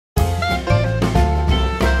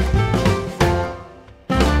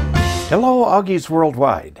Hello, Augies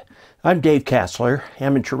Worldwide. I'm Dave Kassler,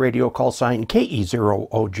 amateur radio call sign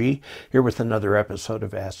KE0OG, here with another episode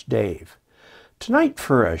of Ask Dave. Tonight,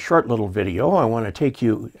 for a short little video, I want to take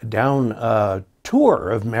you down a tour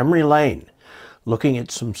of memory lane, looking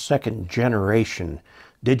at some second-generation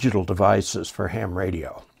digital devices for ham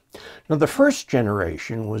radio. Now, the first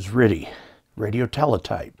generation was RTTY, radio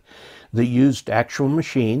teletype, that used actual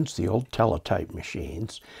machines, the old teletype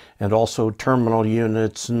machines, and also terminal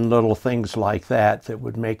units and little things like that that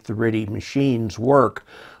would make the RTTY machines work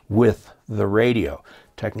with the radio.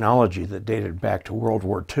 Technology that dated back to World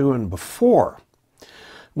War II and before.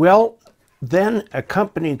 Well, then a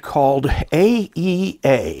company called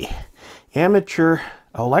AEA, Amateur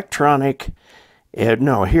Electronic,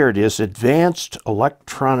 here it is, Advanced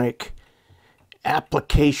Electronic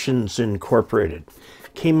Applications Incorporated,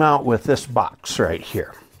 came out with this box right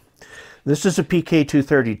here. This is a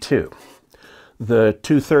PK-232. The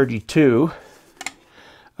 232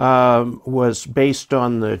 was based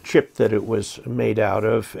on the chip that it was made out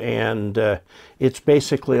of, and it's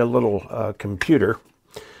basically a little computer.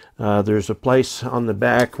 There's a place on the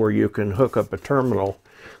back where you can hook up a terminal.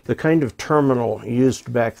 The kind of terminal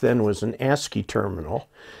used back then was an ASCII terminal,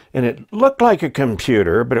 and it looked like a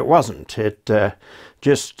computer, but it wasn't. It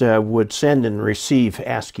just would send and receive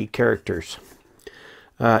ASCII characters.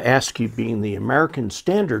 ASCII being the American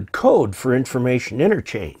Standard Code for Information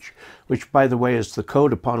Interchange, which, by the way, is the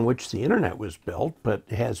code upon which the internet was built, but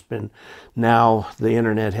has been, now the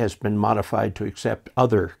internet has been modified to accept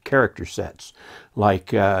other character sets,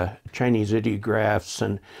 like Chinese ideographs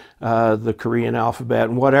and the Korean alphabet,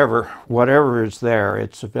 and whatever is there,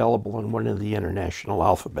 it's available in one of the international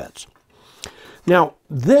alphabets. Now,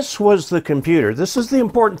 this was the computer. This is the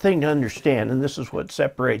important thing to understand, and this is what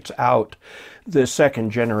separates out the second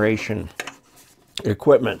generation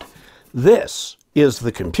equipment. This is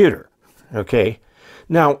the computer, okay?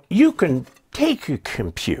 Now, you can take a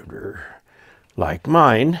computer like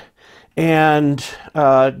mine and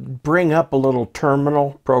bring up a little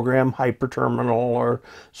terminal program, hyperterminal or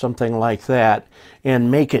something like that, and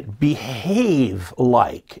make it behave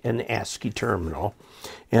like an ASCII terminal,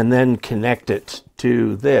 and then connect it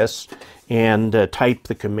to this and type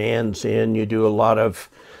the commands in. You do a lot of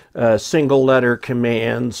single letter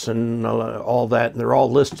commands and all that, and they're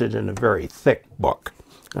all listed in a very thick book,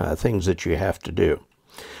 things that you have to do.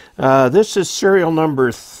 This is serial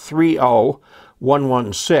number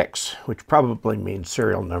 30116, which probably means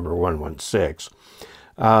serial number 116,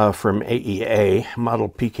 from AEA, model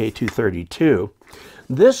PK-232.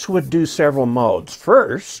 This would do several modes.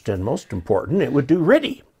 First, and most important, it would do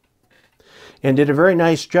RTTY, and did a very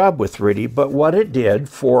nice job with RTTY, but what it did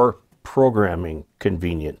for programming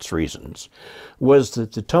convenience reasons was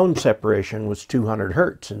that the tone separation was 200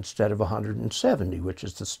 hertz instead of 170, which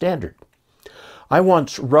is the standard. I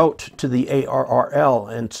once wrote to the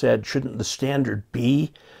ARRL and said, shouldn't the standard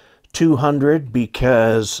be 200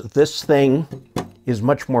 because this thing is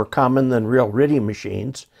much more common than real RTTY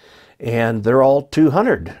machines, and they're all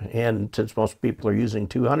 200, and since most people are using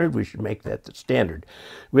 200, we should make that the standard.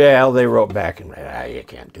 Well, they wrote back and, you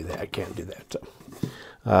can't do that, can't do that. So,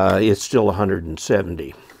 it's still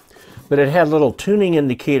 170. But it had a little tuning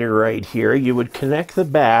indicator right here. You would connect the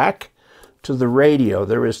back to the radio.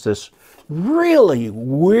 There is this really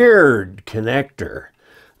weird connector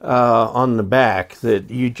on the back that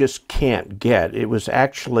you just can't get. It was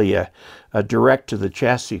actually a direct to the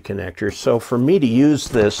chassis connector. So for me to use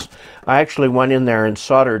this, I actually went in there and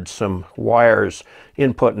soldered some wires,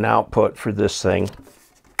 input and output for this thing.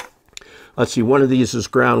 Let's see, one of these is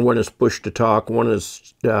ground, one is push to talk, one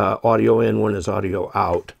is audio in, one is audio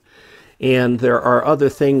out. And there are other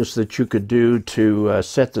things that you could do to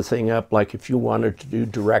set the thing up, like if you wanted to do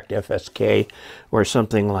direct FSK or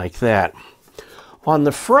something like that. On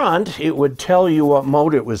the front, it would tell you what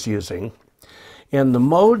mode it was using. And the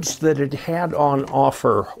modes that it had on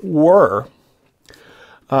offer were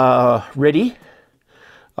RTTY,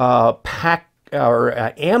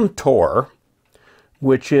 AMTOR,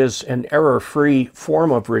 which is an error-free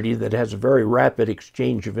form of RTTY that has a very rapid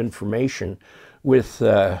exchange of information with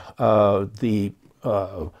the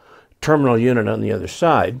terminal unit on the other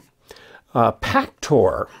side.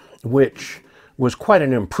 PACTOR, which was quite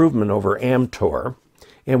an improvement over AMTOR,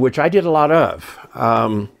 and which I did a lot of.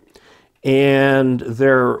 And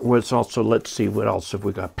there was also, let's see, what else have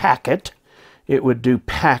we got? Packet. It would do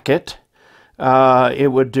packet.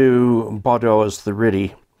 It would do Baudot as the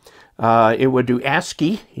RTTY. It would do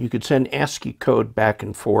ASCII. You could send ASCII code back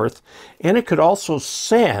and forth. And it could also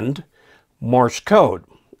send Morse code,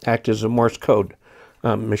 act as a Morse code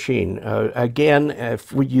machine. Again,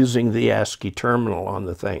 if we're using the ASCII terminal on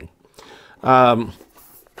the thing. The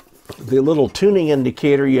little tuning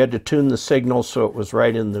indicator, you had to tune the signal so it was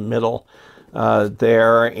right in the middle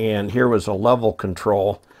there, and here was a level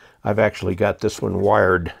control. I've actually got this one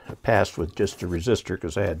wired past with just a resistor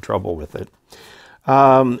because I had trouble with it.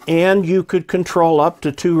 And you could control up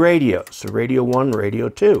to 2 radios, so radio 1, radio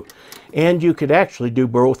 2. And you could actually do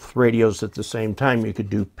both radios at the same time. You could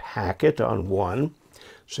do packet on one,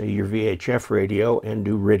 say your VHF radio, and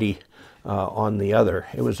do RTTY on the other.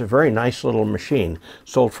 It was a very nice little machine.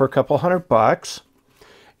 Sold for a couple $100,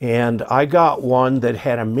 and I got one that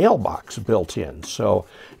had a mailbox built in. So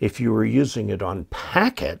if you were using it on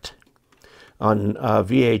packet, on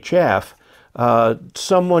VHF,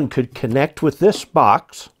 someone could connect with this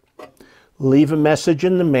box, leave a message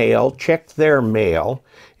in the mail, check their mail,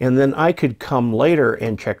 and then I could come later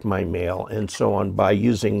and check my mail and so on by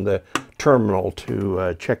using the terminal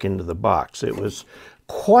to check into the box. It was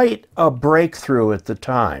quite a breakthrough at the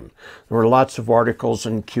time. There were lots of articles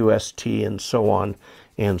in QST and so on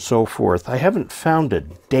and so forth. I haven't found a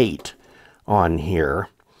date on here,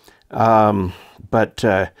 but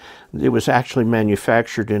it was actually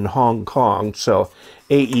manufactured in Hong Kong, so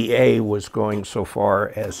AEA was going so far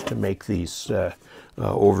as to make these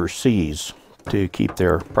overseas to keep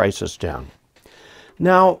their prices down.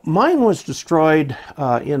 Now, mine was destroyed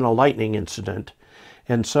in a lightning incident,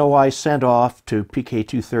 and so I sent off to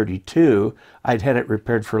PK-232. I'd had it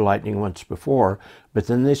repaired for lightning once before, but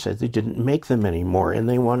then they said they didn't make them anymore, and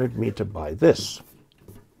they wanted me to buy this,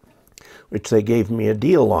 which they gave me a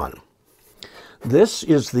deal on. This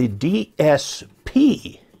is the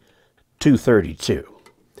DSP-232,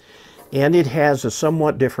 and it has a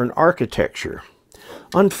somewhat different architecture.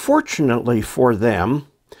 Unfortunately for them,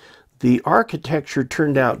 the architecture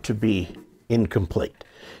turned out to be incomplete.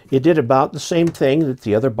 It did about the same thing that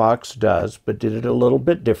the other box does, but did it a little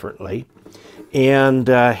bit differently, and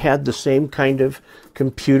had the same kind of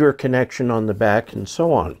computer connection on the back and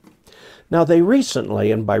so on. Now they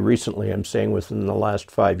recently, and by recently I'm saying within the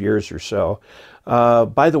last 5 years or so,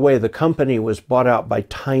 by the way, the company was bought out by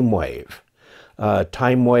TimeWave.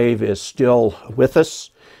 TimeWave is still with us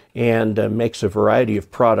and makes a variety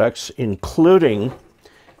of products, including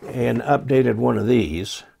an updated one of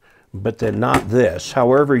these, but then not this.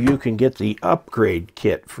 However, you can get the upgrade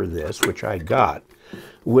kit for this, which I got,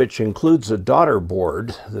 which includes a daughter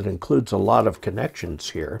board that includes a lot of connections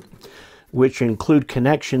here, which include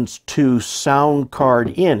connections to sound card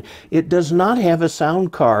in. It does not have a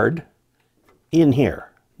sound card in here.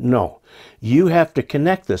 No. You have to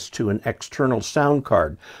connect this to an external sound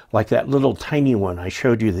card, like that little tiny one I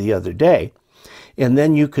showed you the other day. And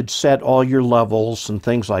then you could set all your levels and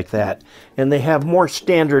things like that. And they have more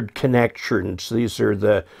standard connections. These are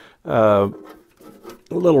the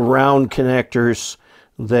little round connectors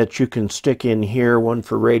that you can stick in here, one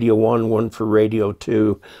for radio 1, one for radio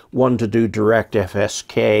 2, one to do direct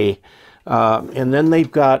FSK. And then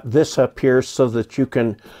they've got this up here so that you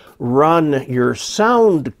can run your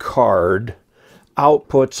sound card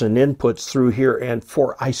outputs and inputs through here, and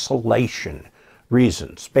for isolation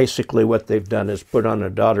reasons. Basically what they've done is put on a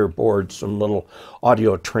daughter board some little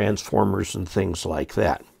audio transformers and things like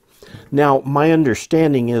that. Now, my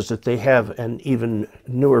understanding is that they have an even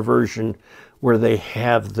newer version where they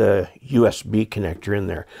have the USB connector in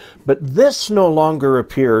there. But this no longer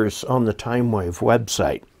appears on the TimeWave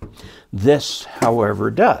website. This,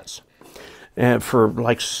 however, does. And for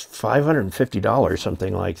like $550,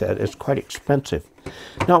 something like that. It's quite expensive.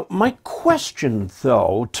 Now, my question,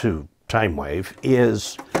 though, to TimeWave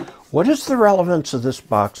is, what is the relevance of this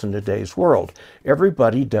box in today's world?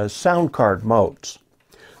 Everybody does sound card modes.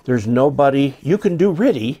 There's nobody, you can do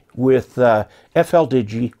RTTY with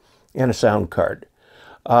FL-Digi and a sound card.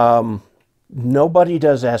 Nobody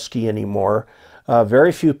does ASCII anymore.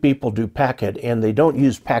 Very few people do packet, and they don't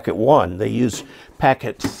use packet 1. They use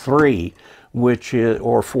packet 3, which is,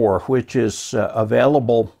 or 4, which is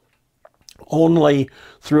available only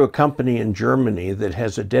through a company in Germany that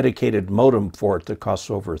has a dedicated modem for it that costs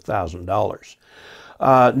over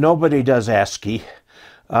 $1,000. Nobody does ASCII.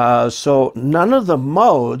 So none of the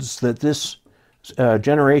modes that this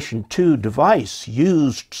Generation 2 device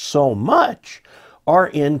used so much are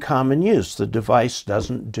in common use. The device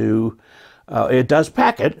doesn't do, it does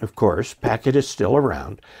packet, of course. Packet is still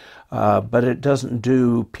around. But it doesn't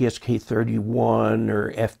do PSK-31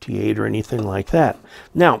 or FT8 or anything like that.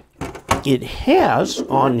 Now, it has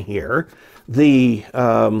on here the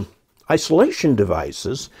isolation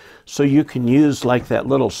devices, so you can use like that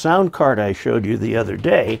little sound card I showed you the other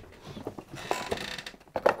day.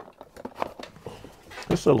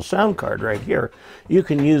 This little sound card right here. You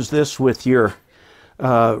can use this with your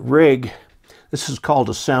rig This is called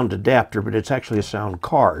a sound adapter, but it's actually a sound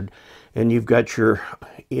card. And you've got your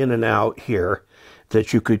in and out here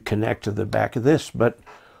that you could connect to the back of this. But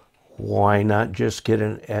why not just get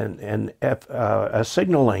a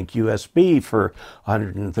signal link USB for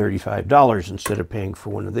 $135 instead of paying for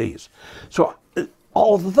one of these? So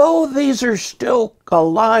although these are still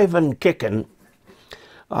alive and kicking,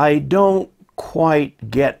 I don't quite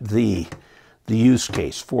get the use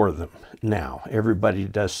case for them now. Everybody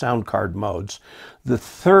does sound card modes. The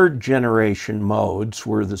third generation modes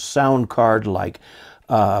were the sound card like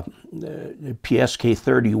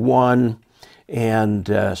PK-232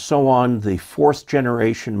 and so on. The fourth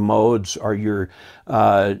generation modes are your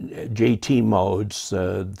JT modes,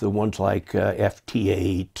 the ones like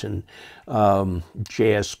FT8 and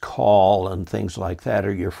JS Call and things like that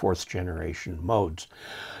are your fourth generation modes.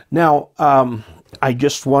 Now, I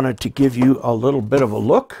just wanted to give you a little bit of a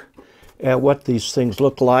look at what these things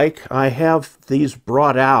look like. I have these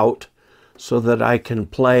brought out so that I can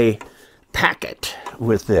play Packet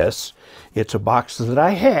with this. It's a box that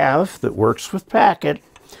I have that works with Packet,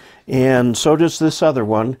 and so does this other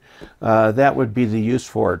one. That would be the use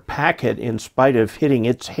for it. Packet, in spite of hitting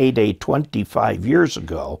its heyday 25 years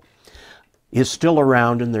ago, is still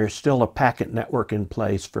around, and there's still a packet network in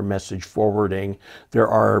place for message forwarding. There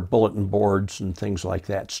are bulletin boards and things like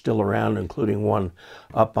that still around, including one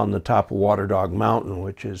up on the top of Water Dog Mountain,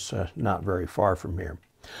 which is not very far from here.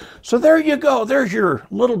 So there you go. There's your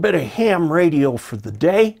little bit of ham radio for the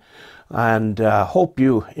day, and hope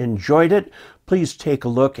you enjoyed it. Please take a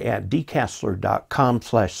look at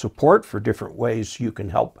dcastler.com/support for different ways you can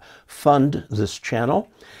help fund this channel.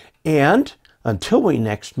 And until we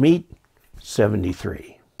next meet,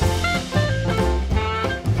 73.